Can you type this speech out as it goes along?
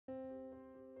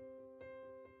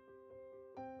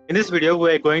In this video,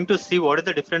 we are going to see what is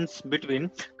the difference between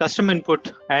custom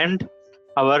input and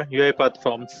our UiPath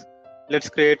forms. Let's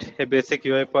create a basic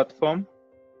UiPath form.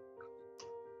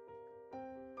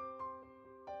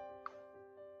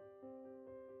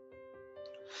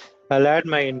 I'll add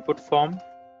my input form.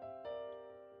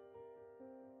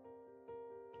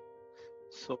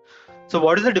 So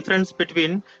what is the difference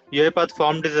between UiPath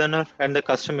Form Designer and the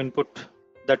custom input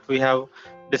that we have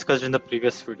discussed in the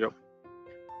previous video?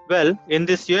 Well, in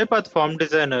this UiPath Form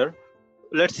Designer,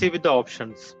 let's see with the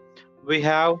options. We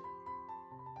have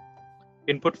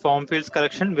input form fields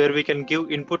collection where we can give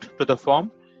input to the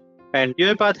form, and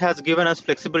UiPath has given us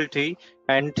flexibility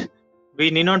and we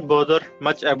need not bother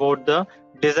much about the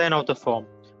design of the form.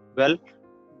 Well,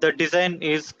 the design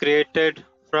is created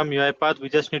from UiPath. We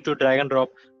just need to drag and drop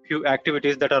few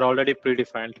activities that are already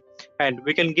predefined, and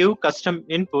we can give custom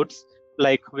inputs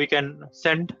like we can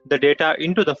send the data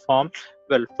into the form.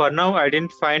 Well, for now I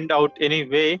didn't find out any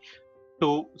way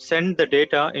to send the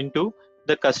data into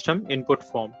the custom input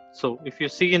form. So if you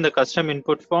see in the custom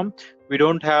input form, we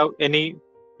don't have any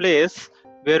place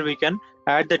where we can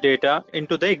add the data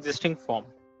into the existing form.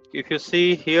 If you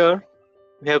see here,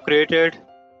 we have created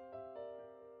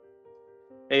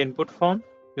an input form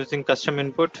using custom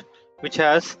input, which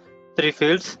has 3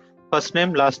 fields: first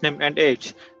name, last name, and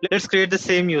age. Let's create the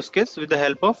same use case with the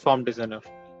help of form designer.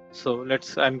 So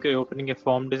I'm opening a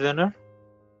form designer.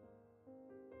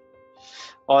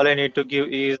 All I need to give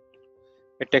is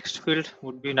a text field,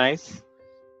 would be nice.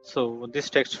 So this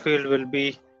text field will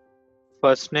be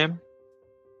first name,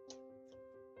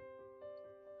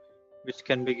 which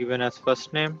can be given as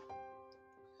first name.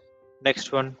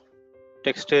 Next one,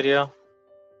 text area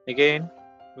again,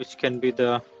 which can be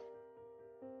the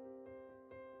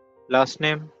last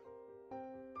name.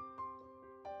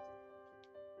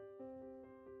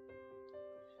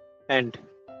 And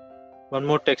one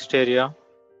more text area,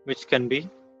 which can be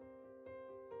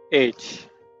age.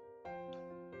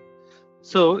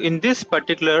 So in this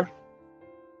particular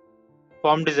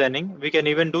form designing, we can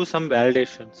even do some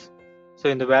validations. So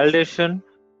in the validation,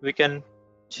 we can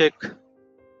check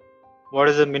what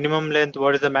is the minimum length,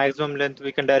 what is the maximum length.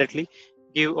 We can directly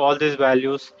give all these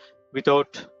values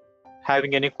without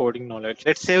having any coding knowledge.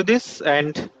 Let's save this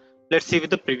and let's see with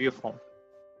the preview form.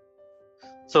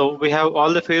 So we have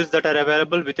all the fields that are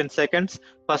available within seconds: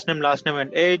 first name, last name,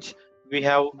 and age. We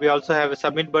also have a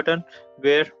submit button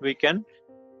where we can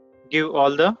give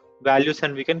all the values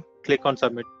and we can click on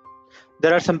submit.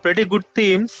 There are some pretty good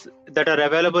themes that are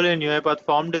available in UiPath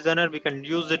Form Designer. We can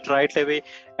use it right away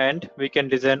and we can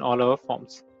design all our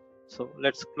forms. So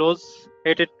let's close,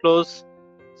 hit it, close,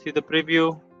 see the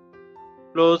preview,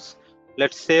 close.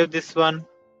 Let's save this one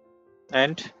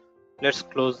and let's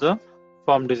close the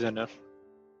form designer.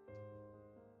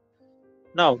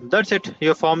 Now that's it,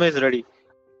 your form is ready.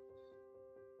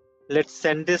 Let's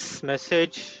send this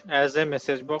message as a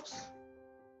message box.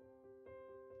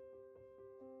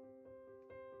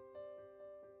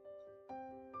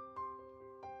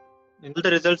 And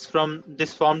the results from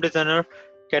this form designer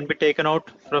can be taken out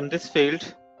from this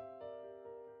field.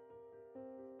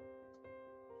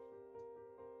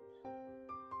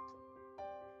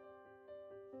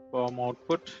 Form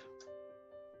output.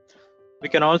 We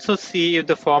can also see if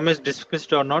the form is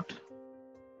dismissed or not.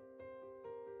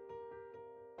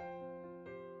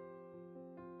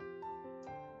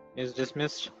 Is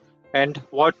dismissed. And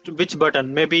which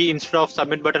button, maybe instead of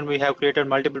submit button we have created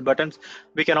multiple buttons.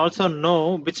 We can also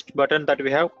know which button that we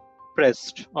have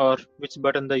pressed or which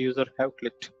button the user have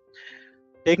clicked.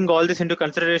 Taking all this into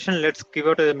consideration, let's give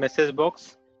out a message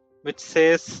box which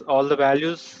says all the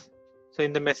values. So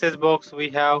in the message box we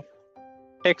have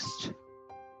text.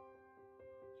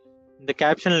 In the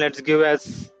caption, let's give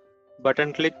as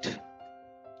button clicked.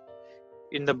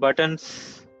 In the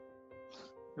buttons,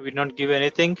 we did not give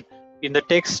anything. In the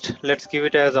text, let's give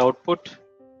it as output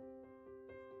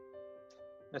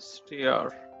str.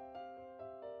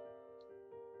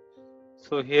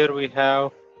 So here we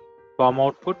have form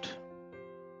output.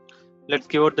 Let's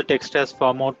give out the text as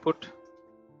form output.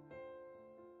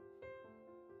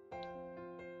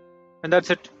 And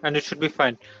that's it, and it should be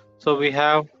fine. So we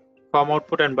have form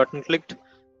output and button clicked.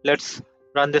 Let's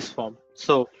run this form.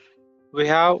 So we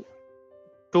have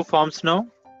 2 forms now.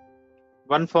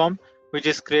 One form which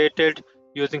is created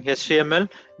using HTML,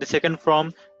 the second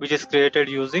form which is created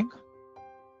using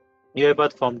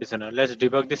UiPath Form Designer. Let's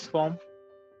debug this form.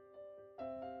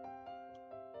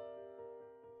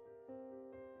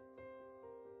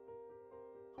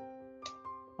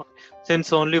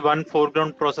 Since only one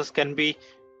foreground process can be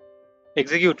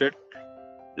executed,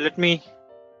 let me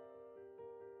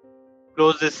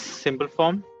close this simple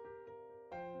form.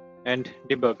 and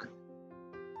debug.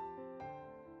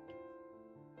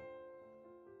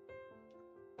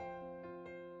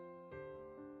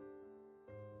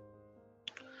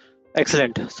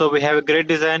 Excellent. So we have a great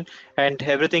design and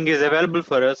everything is available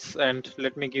for us. And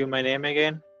let me give my name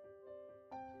again.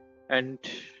 And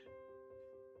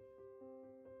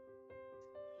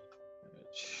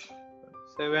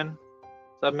 7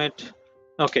 submit.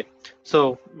 Okay,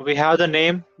 so we have the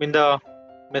name in the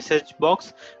message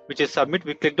box, which is submit.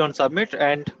 We clicked on submit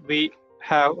and we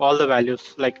have all the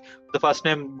values, like the first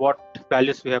name, what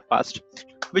values we have passed.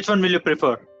 Which one will you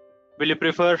prefer? Will you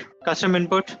prefer custom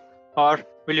input or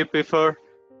will you prefer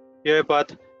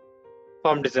UiPath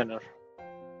Form Designer?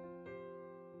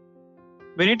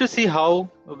 We need to see how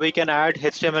we can add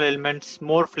HTML elements,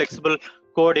 more flexible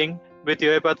coding with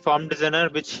UiPath Form Designer,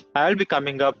 which I'll be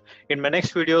coming up in my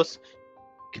next videos.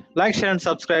 Like, share, and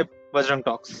subscribe. Vajrang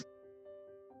Talks.